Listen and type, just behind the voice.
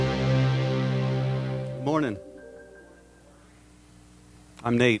Good morning.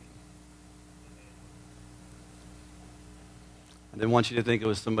 I'm Nate. I didn't want you to think it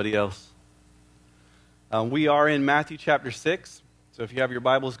was somebody else. We are in Matthew chapter 6. So if you have your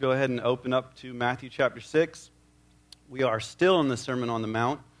Bibles, go ahead and open up to Matthew chapter 6. We are still in the Sermon on the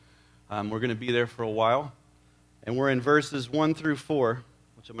Mount. We're going to be there for a while. And we're in verses 1 through 4,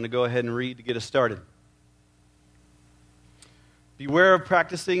 which I'm going to go ahead and read to get us started. Beware of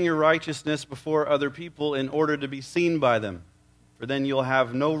practicing your righteousness before other people in order to be seen by them, for then you'll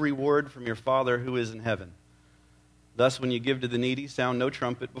have no reward from your Father who is in heaven. Thus, when you give to the needy, sound no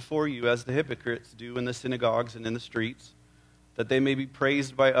trumpet before you, as the hypocrites do in the synagogues and in the streets, that they may be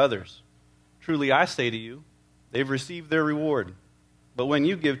praised by others. Truly, I say to you, they've received their reward. But when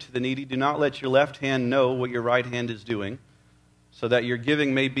you give to the needy, do not let your left hand know what your right hand is doing, so that your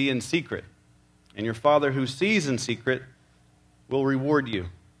giving may be in secret. And your Father who sees in secret will reward you.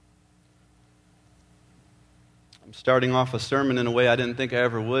 I'm starting off a sermon in a way I didn't think I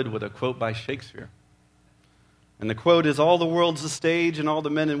ever would, with a quote by Shakespeare. And the quote is, "All the world's a stage, and all the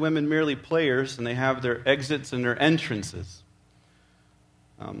men and women merely players, and they have their exits and their entrances."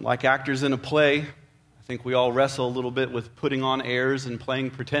 Like actors in a play, I think we all wrestle a little bit with putting on airs and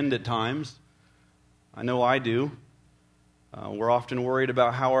playing pretend at times. I know I do. We're often worried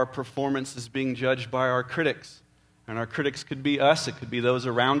about how our performance is being judged by our critics. And our critics could be us, it could be those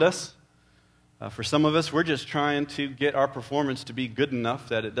around us. For some of us, we're just trying to get our performance to be good enough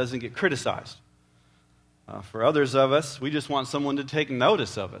that it doesn't get criticized. For others of us, we just want someone to take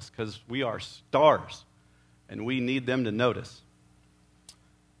notice of us because we are stars and we need them to notice.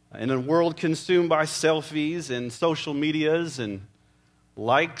 In a world consumed by selfies and social medias and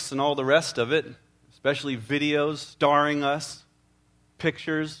likes and all the rest of it, especially videos starring us,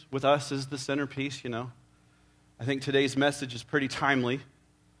 pictures with us as the centerpiece, I think today's message is pretty timely.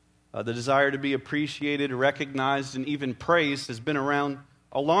 The desire to be appreciated, recognized, and even praised has been around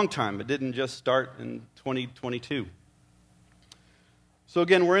a long time. It didn't just start in 2022. So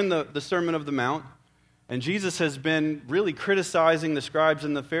again, we're in the Sermon of the Mount, and Jesus has been really criticizing the scribes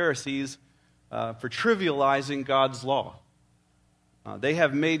and the Pharisees for trivializing God's law. They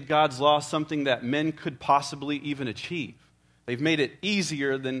have made God's law something that men could possibly even achieve. They've made it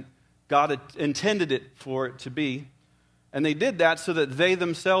easier than God intended it for it to be. And they did that so that they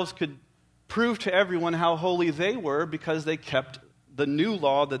themselves could prove to everyone how holy they were because they kept the new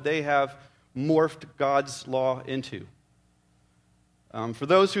law that they have morphed God's law into. For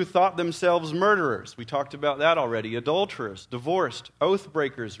those who thought themselves murderers, we talked about that already, adulterers, divorced, oath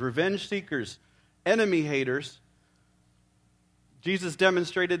breakers, revenge seekers, enemy haters, Jesus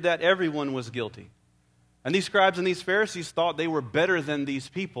demonstrated that everyone was guilty. And these scribes and these Pharisees thought they were better than these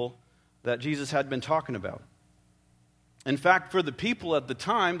people that Jesus had been talking about. In fact, for the people at the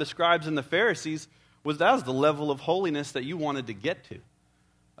time, the scribes and the Pharisees, that was the level of holiness that you wanted to get to.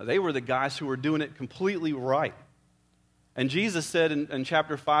 They were the guys who were doing it completely right. And Jesus said in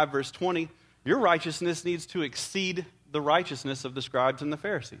chapter 5, verse 20, your righteousness needs to exceed the righteousness of the scribes and the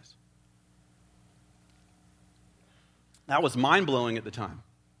Pharisees. That was mind-blowing at the time.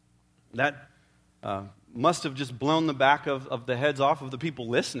 That must have just blown the back of the heads off of the people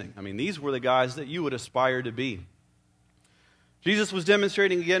listening. I mean, these were the guys that you would aspire to be. Jesus was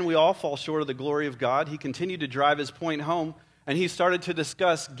demonstrating again we all fall short of the glory of God. He continued to drive his point home, and he started to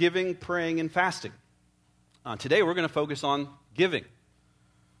discuss giving, praying, and fasting. Today we're going to focus on giving.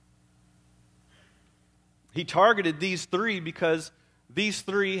 He targeted these three because these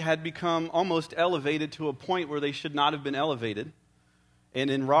three had become almost elevated to a point where they should not have been elevated. And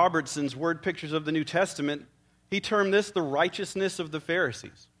in Robertson's Word Pictures of the New Testament, he termed this the righteousness of the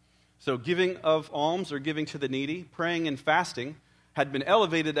Pharisees. So giving of alms or giving to the needy, praying and fasting had been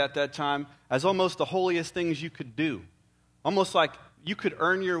elevated at that time as almost the holiest things you could do. Almost like you could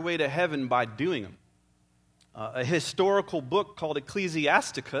earn your way to heaven by doing them. A historical book called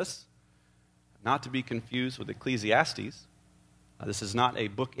Ecclesiasticus, not to be confused with Ecclesiastes. This is not a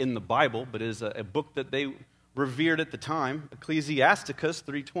book in the Bible, but it is a book that they revered at the time. Ecclesiasticus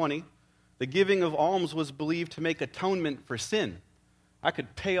 3:20, the giving of alms was believed to make atonement for sin. I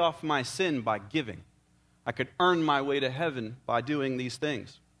could pay off my sin by giving. I could earn my way to heaven by doing these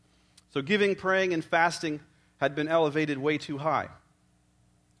things. So giving, praying, and fasting had been elevated way too high.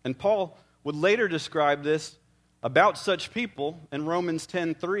 And Paul would later describe this about such people in Romans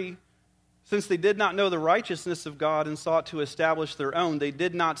 10:3. Since they did not know the righteousness of God and sought to establish their own, they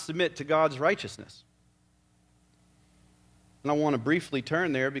did not submit to God's righteousness. And I want to briefly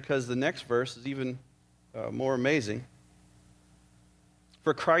turn there because the next verse is even more amazing.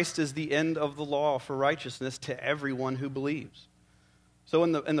 For Christ is the end of the law for righteousness to everyone who believes. So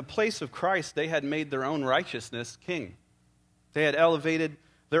in the place of Christ, they had made their own righteousness king. They had elevated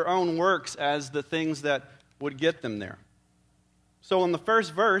their own works as the things that would get them there. So in the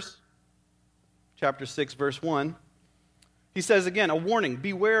first verse, chapter 6, verse 1, he says again, a warning,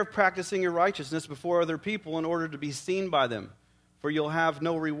 beware of practicing your righteousness before other people in order to be seen by them, for you'll have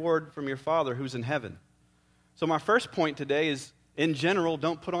no reward from your Father who's in heaven. So my first point today is, in general,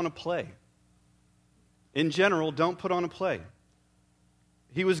 don't put on a play. In general, don't put on a play.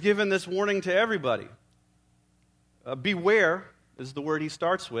 He was given this warning to everybody. Beware is the word he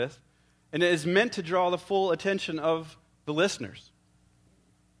starts with, and it is meant to draw the full attention of the listeners.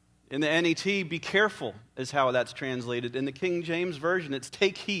 In the NET, be careful is how that's translated. In the King James Version, it's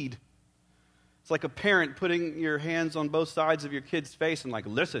take heed. It's like a parent putting your hands on both sides of your kid's face and like,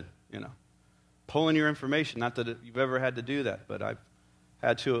 listen, pulling your information. Not that you've ever had to do that, but I've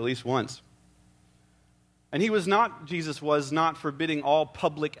had to at least once. And Jesus was not forbidding all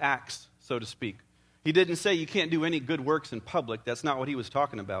public acts, so to speak. He didn't say you can't do any good works in public. That's not what he was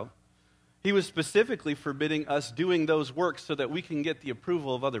talking about. He was specifically forbidding us doing those works so that we can get the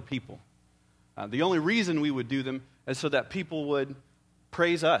approval of other people. The only reason we would do them is so that people would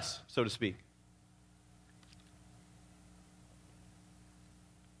praise us, so to speak.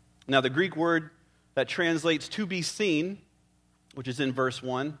 Now, the Greek word that translates to be seen, which is in verse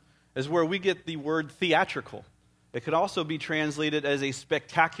 1, is where we get the word theatrical. It could also be translated as a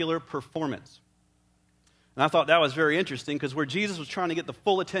spectacular performance. And I thought that was very interesting because where Jesus was trying to get the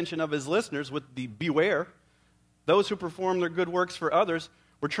full attention of his listeners with the beware, those who perform their good works for others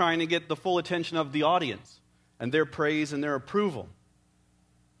were trying to get the full attention of the audience and their praise and their approval.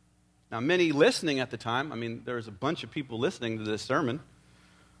 Now, many listening at the time, there was a bunch of people listening to this sermon,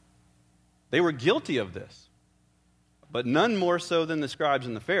 they were guilty of this, but none more so than the scribes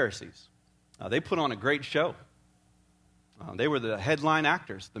and the Pharisees. They put on a great show. They were the headline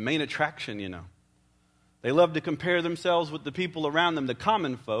actors, the main attraction, They loved to compare themselves with the people around them, the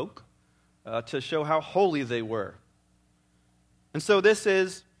common folk, to show how holy they were. And so this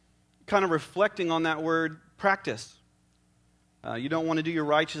is kind of reflecting on that word practice. You don't want to do your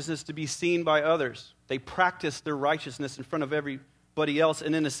righteousness to be seen by others. They practice their righteousness in front of everybody else,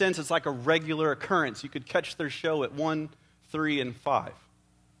 and in a sense, it's like a regular occurrence. You could catch their show at 1, 3, and 5.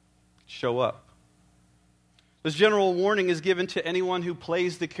 Show up. This general warning is given to anyone who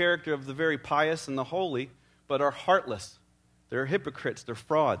plays the character of the very pious and the holy, but are heartless. They're hypocrites. They're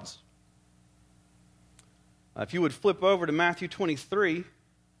frauds. If you would flip over to Matthew 23,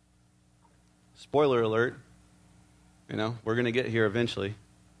 spoiler alert, we're going to get here eventually.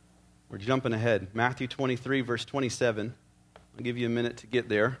 We're jumping ahead. Matthew 23, verse 27. I'll give you a minute to get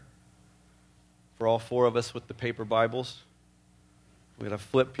there. For all 4 of us with the paper Bibles, we're going to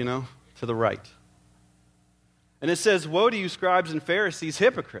flip, to the right. And it says, woe to you, scribes and Pharisees,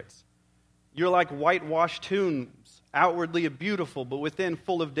 hypocrites! You're like whitewashed tombs, outwardly beautiful, but within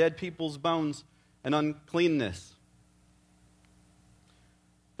full of dead people's bones and uncleanness.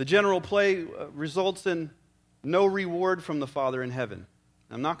 The general play results in no reward from the Father in heaven.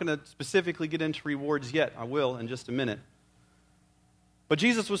 I'm not going to specifically get into rewards yet. I will in just a minute. But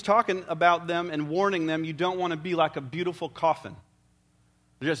Jesus was talking about them and warning them, you don't want to be like a beautiful coffin.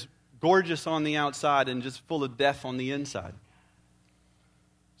 They're just gorgeous on the outside and just full of death on the inside.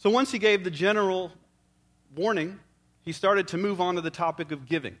 So once he gave the general warning, he started to move on to the topic of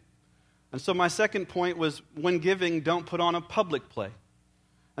giving. And so my second point was, when giving, don't put on a public play.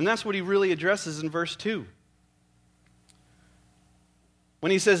 And that's what he really addresses in verse 2.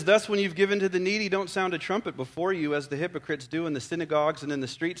 When he says, thus when you've given to the needy, don't sound a trumpet before you, as the hypocrites do in the synagogues and in the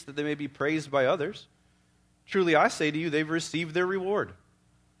streets, that they may be praised by others. Truly I say to you, they've received their reward.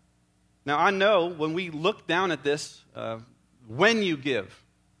 Now, I know when we look down at this, when you give,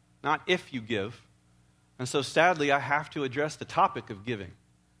 not if you give. And so sadly, I have to address the topic of giving,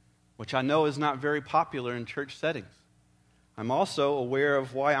 which I know is not very popular in church settings. I'm also aware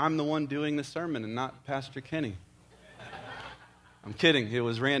of why I'm the one doing the sermon and not Pastor Kenny. I'm kidding. It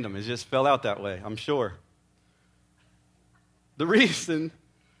was random. It just fell out that way, I'm sure. The reason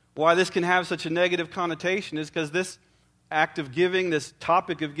why this can have such a negative connotation is because this act of giving, this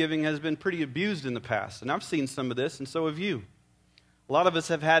topic of giving, has been pretty abused in the past. And I've seen some of this, and so have you. A lot of us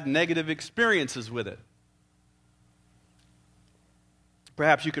have had negative experiences with it.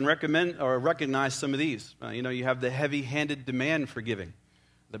 Perhaps you can recommend or recognize some of these. You have the heavy-handed demand for giving.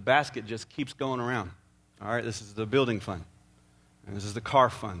 The basket just keeps going around. All right, this is the building fund, and this is the car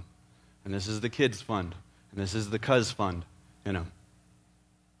fund, and this is the kids fund, and this is the cuz fund.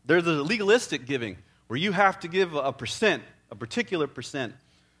 There's the legalistic giving, where you have to give a percent, a particular percent,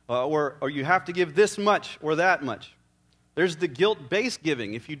 or you have to give this much or that much. There's the guilt-based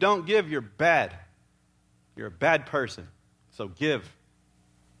giving. If you don't give, you're bad. You're a bad person. So give.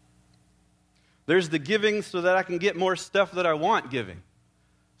 There's the giving so that I can get more stuff that I want giving.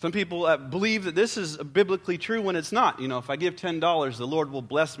 Some people believe that this is biblically true when it's not. If I give $10, the Lord will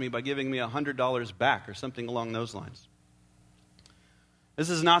bless me by giving me $100 back or something along those lines. This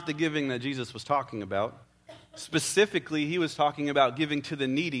is not the giving that Jesus was talking about. Specifically, he was talking about giving to the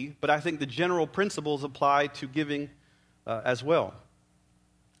needy, but I think the general principles apply to giving as well.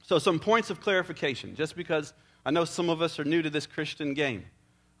 So some points of clarification, just because I know some of us are new to this Christian game.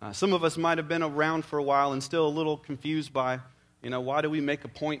 Some of us might have been around for a while and still a little confused by, why do we make a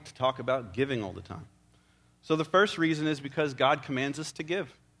point to talk about giving all the time? So the first reason is because God commands us to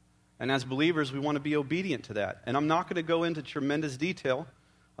give. And as believers, we want to be obedient to that. And I'm not going to go into tremendous detail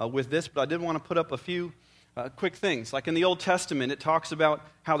with this, but I did want to put up a few quick things. Like in the Old Testament, it talks about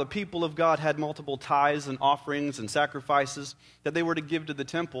how the people of God had multiple tithes and offerings and sacrifices that they were to give to the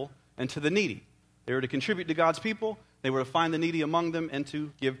temple and to the needy. They were to contribute to God's people, they were to find the needy among them, and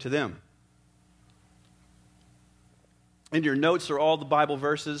to give to them. In your notes are all the Bible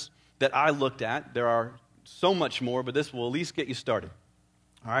verses that I looked at. There are so much more, but this will at least get you started.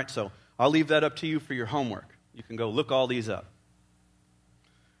 All right, so I'll leave that up to you for your homework. You can go look all these up.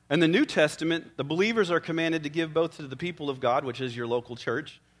 In the New Testament, the believers are commanded to give both to the people of God, which is your local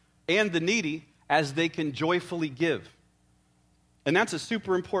church, and the needy as they can joyfully give. And that's a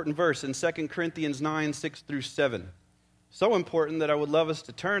super important verse in 2 Corinthians 9, 6 through 7. So important that I would love us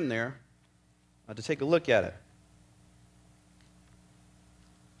to turn there to take a look at it.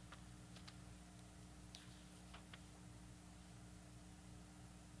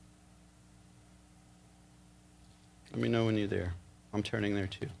 Let me know when you're there. I'm turning there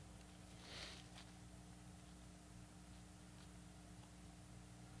too.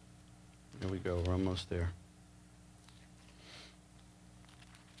 There we go. We're almost there.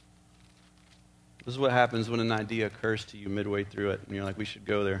 This is what happens when an idea occurs to you midway through it, and you're like, we should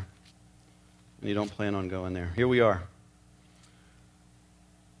go there. And you don't plan on going there. Here we are.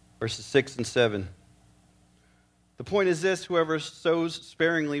 Verses 6 and 7. The point is this: whoever sows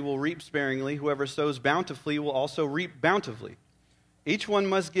sparingly will reap sparingly. Whoever sows bountifully will also reap bountifully. Each one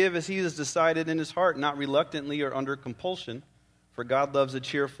must give as he has decided in his heart, not reluctantly or under compulsion, for God loves a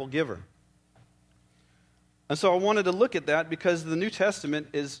cheerful giver. And so I wanted to look at that because the New Testament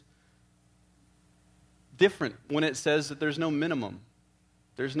is different when it says that there's no minimum.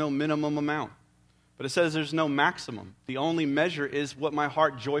 There's no minimum amount. But it says there's no maximum. The only measure is what my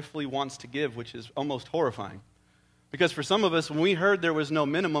heart joyfully wants to give, which is almost horrifying. Because for some of us, when we heard there was no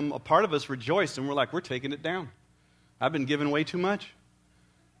minimum, a part of us rejoiced and we're like, we're taking it down. I've been giving way too much.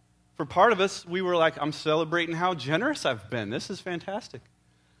 For part of us, we were like, I'm celebrating how generous I've been. This is fantastic.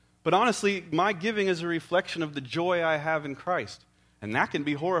 But honestly, my giving is a reflection of the joy I have in Christ. And that can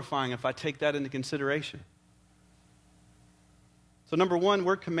be horrifying if I take that into consideration. So number one,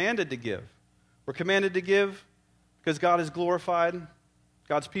 we're commanded to give. We're commanded to give because God is glorified,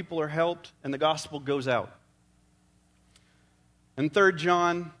 God's people are helped, and the gospel goes out. In 3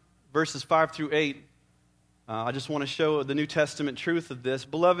 John, verses 5 through 8, I just want to show the New Testament truth of this.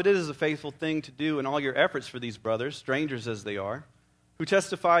 Beloved, it is a faithful thing to do in all your efforts for these brothers, strangers as they are, who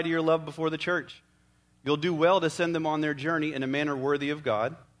testify to your love before the church. You'll do well to send them on their journey in a manner worthy of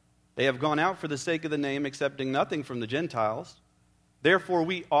God. They have gone out for the sake of the name, accepting nothing from the Gentiles. Therefore,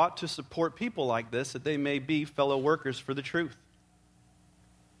 we ought to support people like this, that they may be fellow workers for the truth.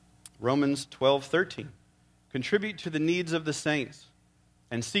 Romans 12:13. Contribute to the needs of the saints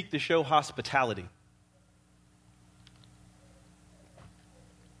and seek to show hospitality.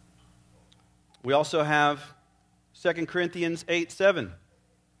 We also have 2 Corinthians 8:7.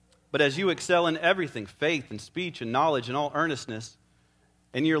 But as you excel in everything, faith and speech and knowledge and all earnestness,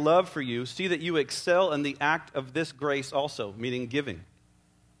 in your love for you, see that you excel in the act of this grace also, meaning giving.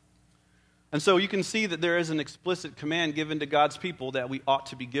 And so you can see that there is an explicit command given to God's people that we ought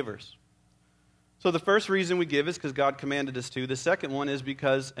to be givers. So the first reason we give is because God commanded us to. The second one is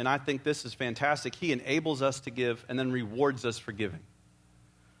because, and I think this is fantastic, He enables us to give and then rewards us for giving.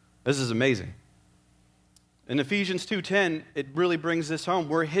 This is amazing. In Ephesians 2:10, it really brings this home.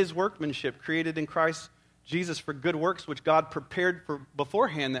 We're His workmanship, created in Christ Jesus for good works, which God prepared for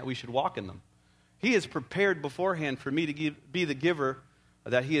beforehand that we should walk in them. He has prepared beforehand for me to be the giver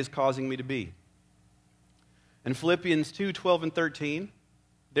that He is causing me to be. In Philippians 2:12 and 13,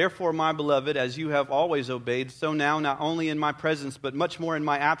 therefore, my beloved, as you have always obeyed, so now, not only in my presence, but much more in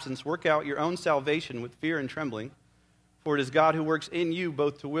my absence, work out your own salvation with fear and trembling, for it is God who works in you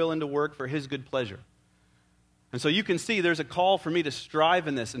both to will and to work for His good pleasure. And so you can see there's a call for me to strive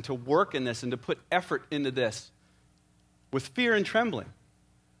in this and to work in this and to put effort into this. with fear and trembling,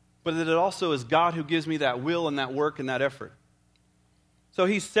 but that it also is God who gives me that will and that work and that effort. So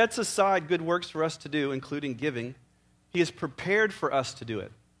he sets aside good works for us to do, including giving. He is prepared for us to do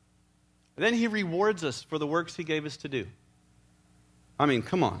it. And then he rewards us for the works he gave us to do. I mean,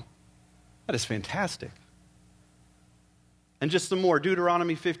 come on. That is fantastic. And just some more.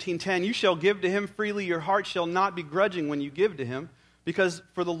 Deuteronomy 15:10, you shall give to him freely. Your heart shall not be grudging when you give to him, because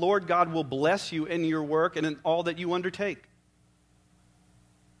for the Lord God will bless you in your work and in all that you undertake.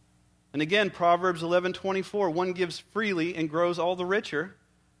 And again, Proverbs 11:24, one gives freely and grows all the richer.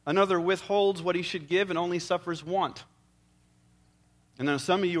 Another withholds what he should give and only suffers want. And then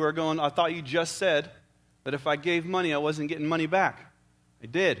some of you are going, I thought you just said that if I gave money, I wasn't getting money back. I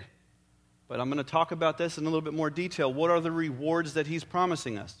did. But I'm going to talk about this in a little bit more detail. What are the rewards that he's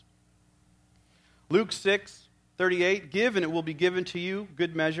promising us? Luke 6:38, give and it will be given to you,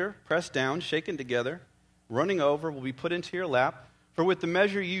 good measure, pressed down, shaken together, running over, will be put into your lap. For with the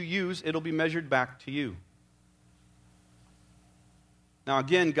measure you use, it'll be measured back to you. Now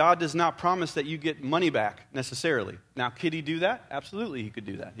again, God does not promise that you get money back necessarily. Now, could he do that? Absolutely, he could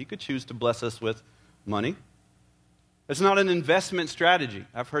do that. He could choose to bless us with money. It's not an investment strategy.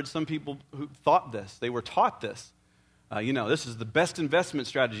 I've heard some people who thought this. They were taught this. This is the best investment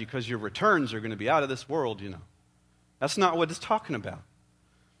strategy because your returns are going to be out of this world, That's not what it's talking about.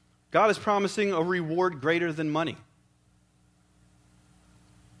 God is promising a reward greater than money.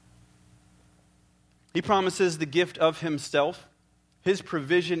 He promises the gift of himself, his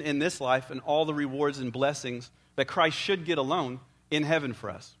provision in this life, and all the rewards and blessings that Christ should get alone in heaven for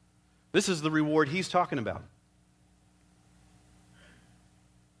us. This is the reward he's talking about.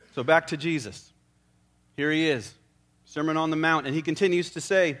 So back to Jesus. Here he is, Sermon on the Mount, and he continues to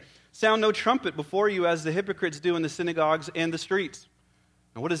say, sound no trumpet before you as the hypocrites do in the synagogues and the streets.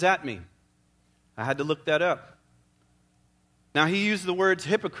 Now what does that mean? I had to look that up. Now he used the words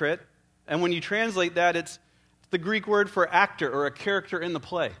hypocrite, and when you translate that, it's the Greek word for actor or a character in the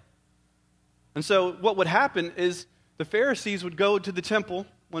play. And so what would happen is the Pharisees would go to the temple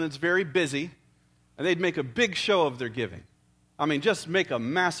when it's very busy, and they'd make a big show of their giving. I mean, just make a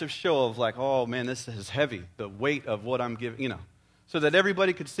massive show of like, oh man, this is heavy, the weight of what I'm giving, so that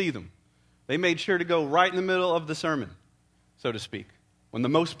everybody could see them. They made sure to go right in the middle of the sermon, so to speak, when the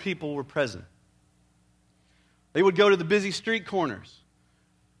most people were present. They would go to the busy street corners.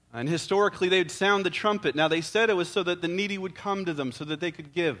 And historically, they would sound the trumpet. Now, they said it was so that the needy would come to them so that they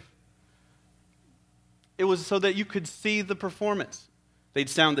could give. It was so that you could see the performance. They'd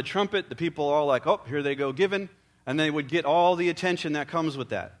sound the trumpet. The people all like, oh, here they go giving. And they would get all the attention that comes with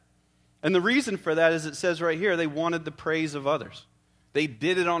that. And the reason for that is it says right here, they wanted the praise of others. They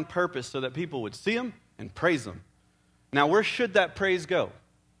did it on purpose so that people would see them and praise them. Now, where should that praise go? It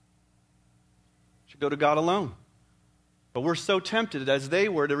should go to God alone. But we're so tempted, as they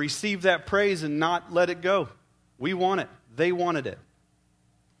were, to receive that praise and not let it go. We want it. They wanted it.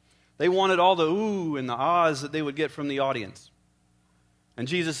 They wanted all the ooh and the ahs that they would get from the audience. And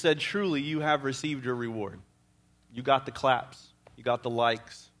Jesus said, truly, you have received your reward. You got the claps. You got the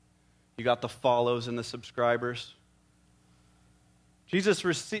likes. You got the follows and the subscribers. Jesus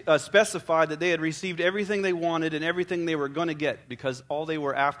specified that they had received everything they wanted and everything they were going to get because all they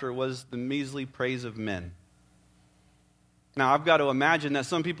were after was the measly praise of men. Now, I've got to imagine that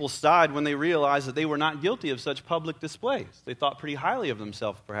some people sighed when they realized that they were not guilty of such public displays. They thought pretty highly of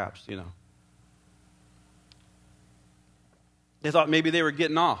themselves, perhaps, They thought maybe they were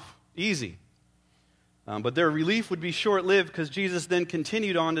getting off easy. But their relief would be short-lived because Jesus then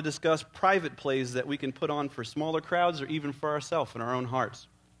continued on to discuss private plays that we can put on for smaller crowds or even for ourselves in our own hearts.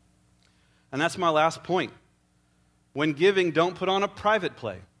 And that's my last point. When giving, don't put on a private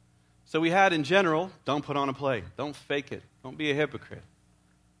play. So we had in general, don't put on a play. Don't fake it. Don't be a hypocrite.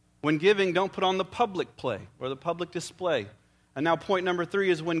 When giving, don't put on the public play or the public display. And now point number 3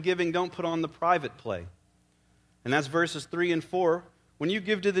 is when giving, don't put on the private play. And that's verses 3 and 4. When you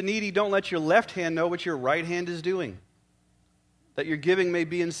give to the needy, don't let your left hand know what your right hand is doing, that your giving may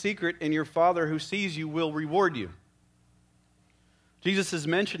be in secret, and your Father who sees you will reward you. Jesus is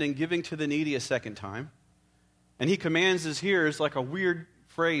mentioning giving to the needy a second time, and he commands his hearers like a weird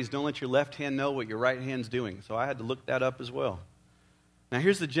phrase, don't let your left hand know what your right hand's doing. So I had to look that up as well. Now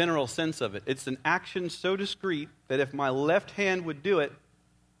here's the general sense of it. It's an action so discreet that if my left hand would do it,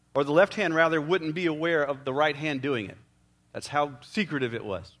 or the left hand rather wouldn't be aware of the right hand doing it. That's how secretive it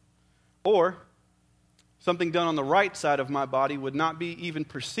was. Or something done on the right side of my body would not be even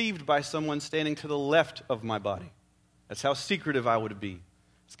perceived by someone standing to the left of my body. That's how secretive I would be.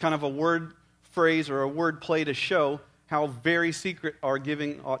 It's kind of a word phrase or a word play to show how very secret our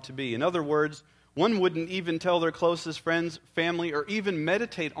giving ought to be. In other words, One wouldn't even tell their closest friends, family, or even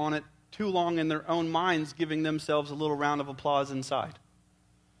meditate on it too long in their own minds, giving themselves a little round of applause inside.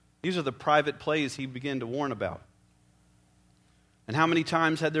 These are the private plays he began to warn about. And how many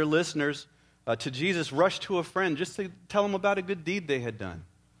times had their listeners to Jesus rushed to a friend just to tell them about a good deed they had done?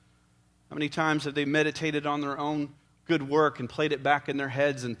 How many times have they meditated on their own good work and played it back in their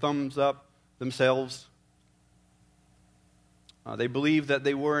heads and thumbs up themselves? They believed that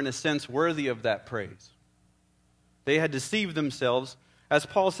they were, in a sense, worthy of that praise. They had deceived themselves. As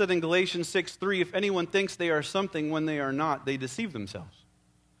Paul said in Galatians 6:3, if anyone thinks they are something when they are not, they deceive themselves.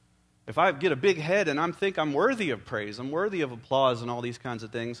 If I get a big head and I think I'm worthy of praise, I'm worthy of applause and all these kinds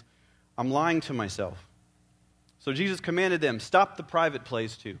of things, I'm lying to myself. So Jesus commanded them, stop the private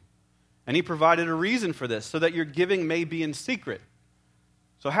plays too. And he provided a reason for this, so that your giving may be in secret.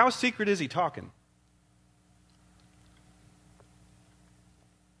 So how secret is he talking?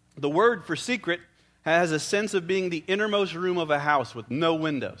 The word for secret has a sense of being the innermost room of a house with no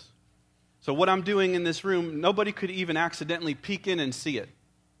windows. So what I'm doing in this room, nobody could even accidentally peek in and see it.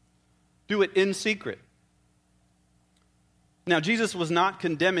 Do it in secret. Now, Jesus was not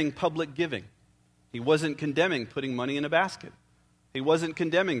condemning public giving. He wasn't condemning putting money in a basket. He wasn't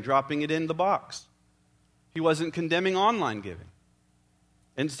condemning dropping it in the box. He wasn't condemning online giving.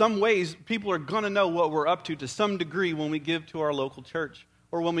 In some ways, people are going to know what we're up to some degree when we give to our local church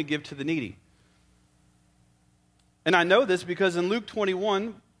or when we give to the needy. And I know this because in Luke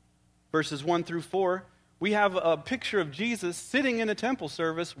 21, verses 1 through 4, we have a picture of Jesus sitting in a temple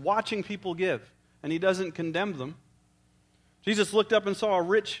service watching people give, and he doesn't condemn them. Jesus looked up and saw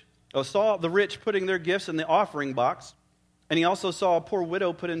the rich putting their gifts in the offering box, and he also saw a poor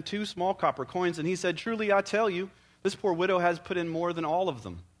widow put in 2 small copper coins, and he said, truly I tell you, this poor widow has put in more than all of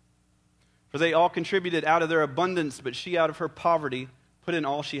them. For they all contributed out of their abundance, but she out of her poverty put in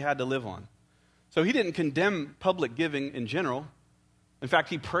all she had to live on. So he didn't condemn public giving in general. In fact,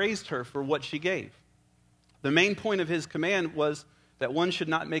 he praised her for what she gave. The main point of his command was that one should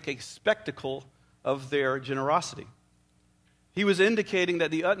not make a spectacle of their generosity. He was indicating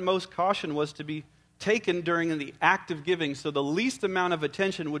that the utmost caution was to be taken during the act of giving, so the least amount of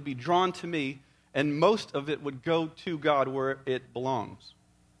attention would be drawn to me, and most of it would go to God where it belongs.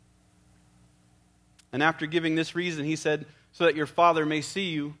 And after giving this reason, he said, so that your Father may see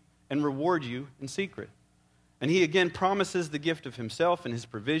you and reward you in secret. And he again promises the gift of himself and his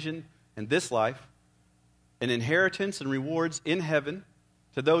provision in this life, an inheritance and rewards in heaven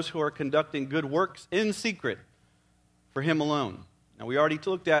to those who are conducting good works in secret for him alone. Now, we already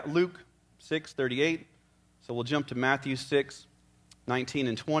looked at Luke 6:38, so we'll jump to Matthew 6:19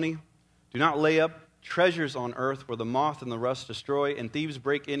 and 20. Do not lay up treasures on earth where the moth and the rust destroy and thieves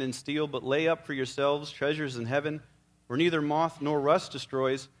break in and steal, but lay up for yourselves treasures in heaven where neither moth nor rust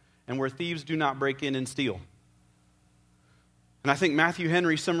destroys and where thieves do not break in and steal. And I think Matthew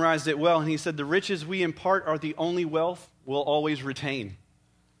Henry summarized it well, and he said, the riches we impart are the only wealth we'll always retain.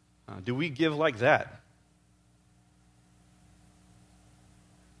 Do we give like that?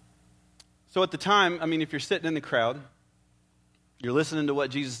 So at the time, if you're sitting in the crowd, you're listening to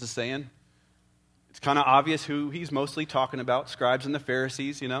what Jesus is saying, it's kind of obvious who he's mostly talking about, scribes and the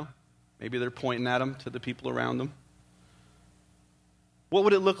Pharisees, Maybe they're pointing at him to the people around them. What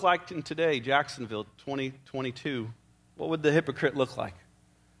would it look like in today, Jacksonville, 2022? What would the hypocrite look like?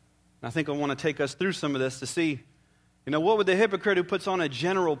 And I think I want to take us through some of this to see, what would the hypocrite who puts on a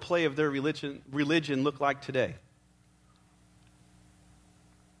general play of their religion look like today?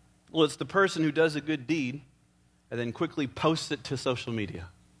 Well, it's the person who does a good deed and then quickly posts it to social media.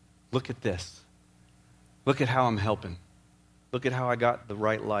 Look at this. Look at how I'm helping. Look at how I got the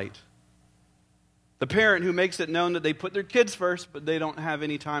right light. The parent who makes it known that they put their kids first, but they don't have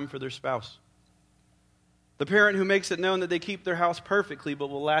any time for their spouse. The parent who makes it known that they keep their house perfectly, but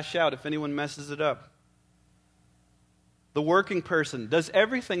will lash out if anyone messes it up. The working person does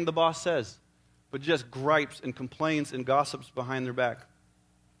everything the boss says, but just gripes and complains and gossips behind their back.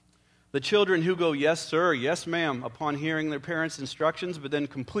 The children who go, yes, sir, yes, ma'am, upon hearing their parents' instructions, but then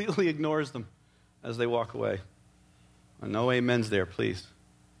completely ignores them as they walk away. No amens there, please.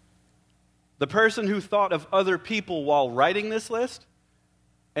 The person who thought of other people while writing this list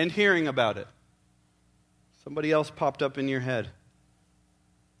and hearing about it. Somebody else popped up in your head.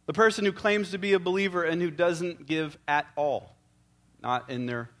 The person who claims to be a believer and who doesn't give at all. Not in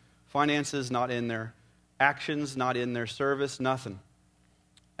their finances, not in their actions, not in their service, nothing.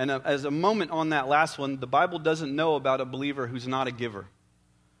 And as a moment on that last one, the Bible doesn't know about a believer who's not a giver.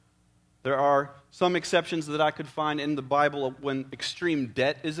 There are some exceptions that I could find in the Bible when extreme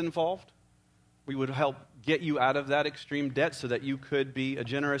debt is involved. We would help get you out of that extreme debt so that you could be a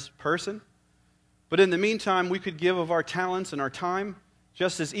generous person. But in the meantime, we could give of our talents and our time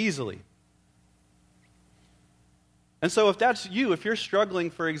just as easily. And so if that's you, if you're struggling,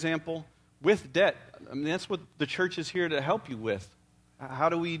 for example, with debt, I mean, that's what the church is here to help you with. How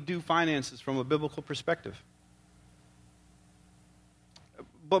do we do finances from a biblical perspective?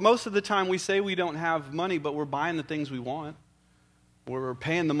 But most of the time we say we don't have money, but we're buying the things we want. We're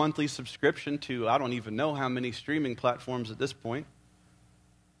paying the monthly subscription to I don't even know how many streaming platforms at this point.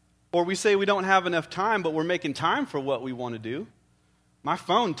 Or we say we don't have enough time, but we're making time for what we want to do. My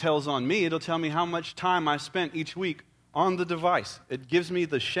phone tells on me. It'll tell me how much time I spent each week on the device. It gives me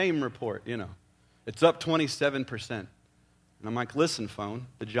the shame report, It's up 27%. And I'm like, listen, phone,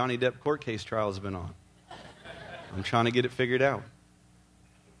 the Johnny Depp court case trial has been on. I'm trying to get it figured out.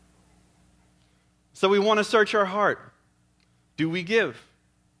 So we want to search our heart. Do we give?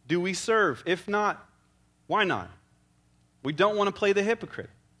 Do we serve? If not, why not? We don't want to play the hypocrite.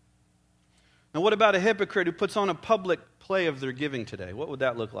 Now, what about a hypocrite who puts on a public play of their giving today? What would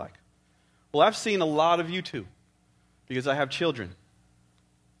that look like? Well, I've seen a lot of YouTube because I have children.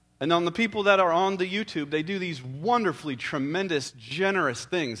 And on the people that are on the YouTube, they do these wonderfully tremendous, generous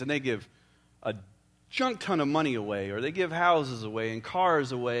things, and they give a junk ton of money away, or they give houses away and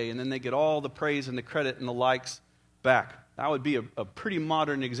cars away, and then they get all the praise and the credit and the likes back. That would be a pretty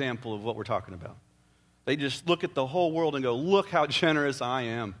modern example of what we're talking about. They just look at the whole world and go, look how generous I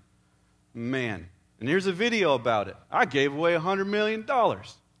am. Man. And here's a video about it. I gave away $100 million.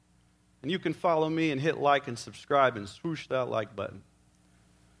 And you can follow me and hit like and subscribe and swoosh that like button.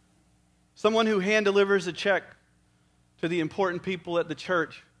 Someone who hand delivers a check to the important people at the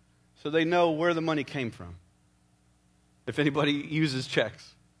church so they know where the money came from, if anybody uses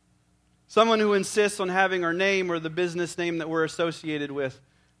checks. Someone who insists on having our name or the business name that we're associated with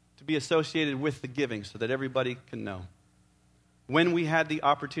to be associated with the giving so that everybody can know, when we had the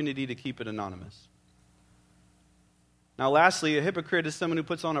opportunity to keep it anonymous. Now, lastly, a hypocrite is someone who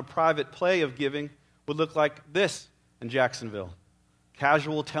puts on a private play of giving. Would look like this in Jacksonville.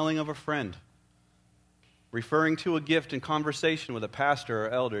 Casual telling of a friend, referring to a gift in conversation with a pastor or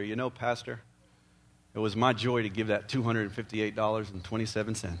elder. Pastor, it was my joy to give that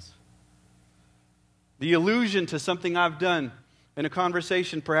 $258.27. The allusion to something I've done in a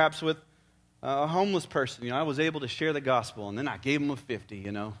conversation perhaps with a homeless person. I was able to share the gospel, and then I gave him a 50,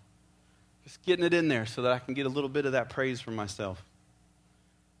 Just getting it in there so that I can get a little bit of that praise for myself.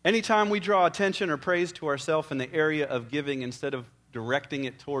 Anytime we draw attention or praise to ourselves in the area of giving instead of directing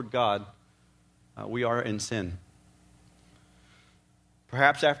it toward God, we are in sin.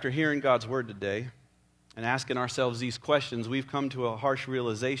 Perhaps after hearing God's word today and asking ourselves these questions, we've come to a harsh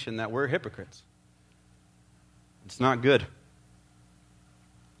realization that we're hypocrites. It's not good.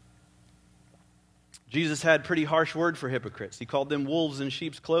 Jesus had a pretty harsh word for hypocrites. He called them wolves in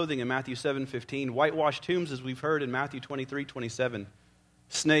sheep's clothing in Matthew 7:15, whitewashed tombs, as we've heard in Matthew 23:27,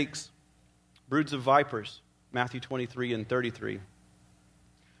 snakes, broods of vipers, Matthew 23 and 33.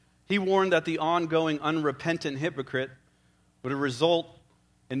 He warned that the ongoing unrepentant hypocrite would result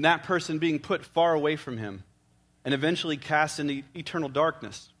in that person being put far away from him and eventually cast into eternal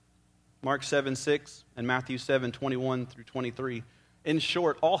darkness. Mark 7:6 and Matthew 7:21 through 23. In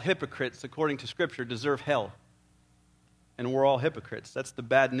short, all hypocrites, according to Scripture, deserve hell. And we're all hypocrites. That's the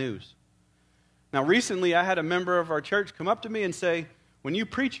bad news. Now, recently, I had a member of our church come up to me and say, when you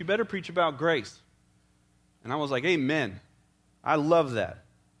preach, you better preach about grace. And I was like, amen. I love that.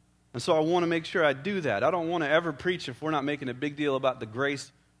 And so I want to make sure I do that. I don't want to ever preach if we're not making a big deal about the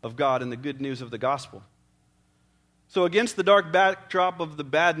grace of God and the good news of the gospel. So against the dark backdrop of the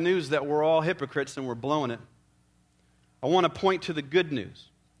bad news that we're all hypocrites and we're blowing it, I want to point to the good news.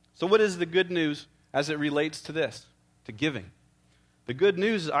 So what is the good news as it relates to this, to giving? The good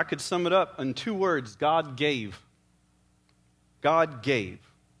news, I could sum it up in 2 words: God gave. God gave.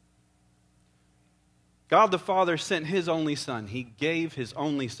 God the Father sent His only Son. He gave His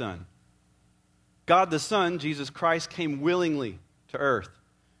only Son. God the Son, Jesus Christ, came willingly to earth.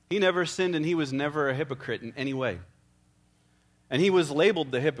 He never sinned and He was never a hypocrite in any way. And He was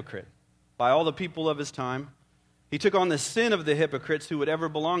labeled the hypocrite by all the people of His time. He took on the sin of the hypocrites who would ever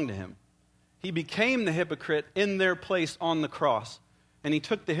belong to Him. He became the hypocrite in their place on the cross, and He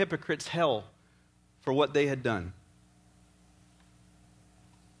took the hypocrites' hell for what they had done.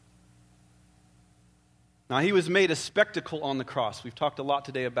 Now, He was made a spectacle on the cross. We've talked a lot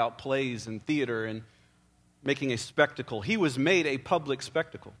today about plays and theater and making a spectacle. He was made a public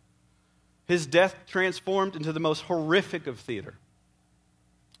spectacle. His death transformed into the most horrific of theater.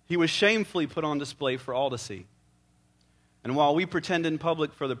 He was shamefully put on display for all to see. And while we pretend in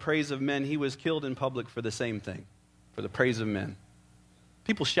public for the praise of men, He was killed in public for the same thing, for the praise of men.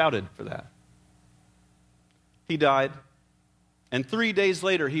 People shouted for that. He died, and 3 days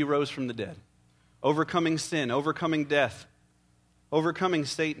later he rose from the dead, overcoming sin, overcoming death, overcoming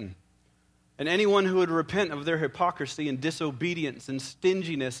Satan. And anyone who would repent of their hypocrisy and disobedience and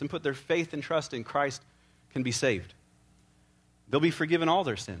stinginess and put their faith and trust in Christ can be saved. They'll be forgiven all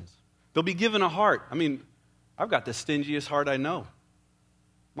their sins. They'll be given a heart. I mean, I've got the stingiest heart I know.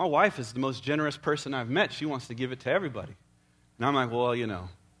 My wife is the most generous person I've met. She wants to give it to everybody. And I'm like, well,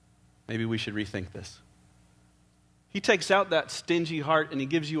 maybe we should rethink this. He takes out that stingy heart and he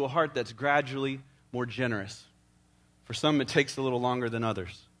gives you a heart that's gradually more generous. For some, it takes a little longer than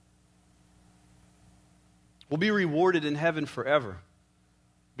others. We'll be rewarded in heaven forever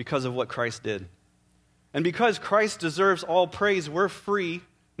because of what Christ did. And because Christ deserves all praise, we're free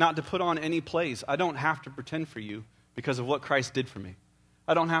not to put on any plays. I don't have to pretend for you because of what Christ did for me.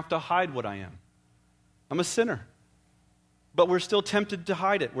 I don't have to hide what I am. I'm a sinner. But we're still tempted to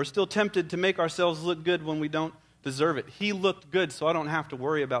hide it. We're still tempted to make ourselves look good when we don't deserve it. He looked good, so I don't have to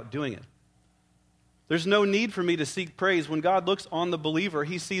worry about doing it. There's no need for me to seek praise. When God looks on the believer,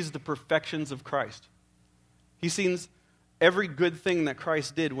 he sees the perfections of Christ. He sees every good thing that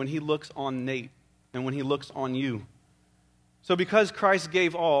Christ did when he looks on Nate and when he looks on you. So because Christ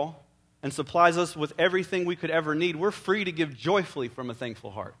gave all and supplies us with everything we could ever need, we're free to give joyfully from a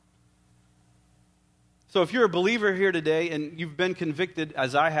thankful heart. So if you're a believer here today and you've been convicted,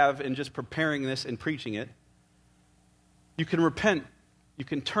 as I have in just preparing this and preaching it, you can repent. You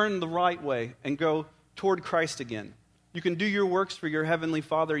can turn the right way and go toward Christ again. You can do your works for your heavenly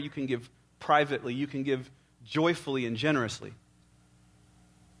Father. You can give privately. You can give joyfully and generously.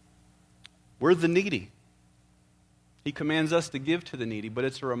 We're the needy. He commands us to give to the needy, but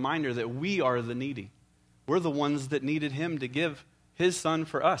it's a reminder that we are the needy. We're the ones that needed him to give his son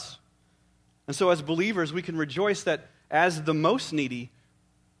for us. And so as believers, we can rejoice that as the most needy,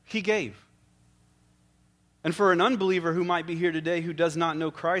 he gave. And for an unbeliever who might be here today who does not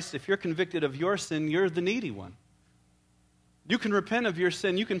know Christ, if you're convicted of your sin, you're the needy one. You can repent of your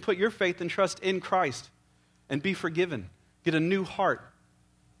sin. You can put your faith and trust in Christ and be forgiven. Get a new heart.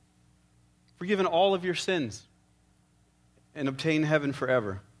 Forgiven all of your sins and obtain heaven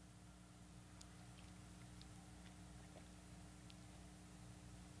forever.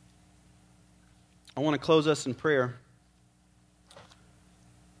 I want to close us in prayer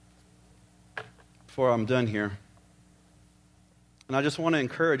before I'm done here. And I just want to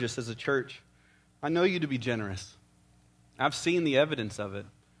encourage us as a church. I know you to be generous. I've seen the evidence of it.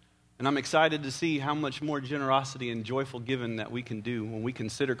 And I'm excited to see how much more generosity and joyful giving that we can do when we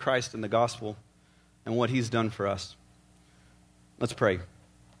consider Christ and the gospel and what he's done for us. Let's pray.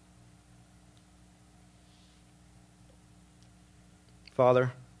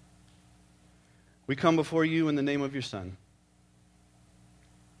 Father, we come before you in the name of your Son.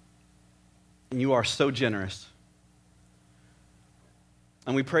 And you are so generous.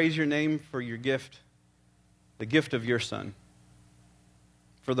 And we praise your name for your gift, the gift of your Son,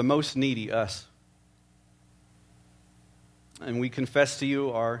 for the most needy, us. And we confess to you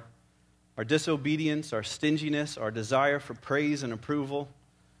our disobedience, our stinginess, our desire for praise and approval.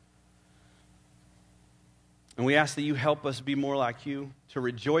 And we ask that you help us be more like you, to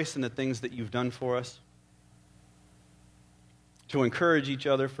rejoice in the things that you've done for us, to encourage each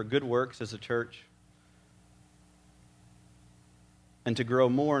other for good works as a church, and to grow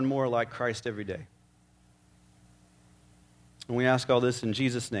more and more like Christ every day. And we ask all this in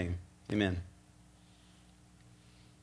Jesus' name. Amen.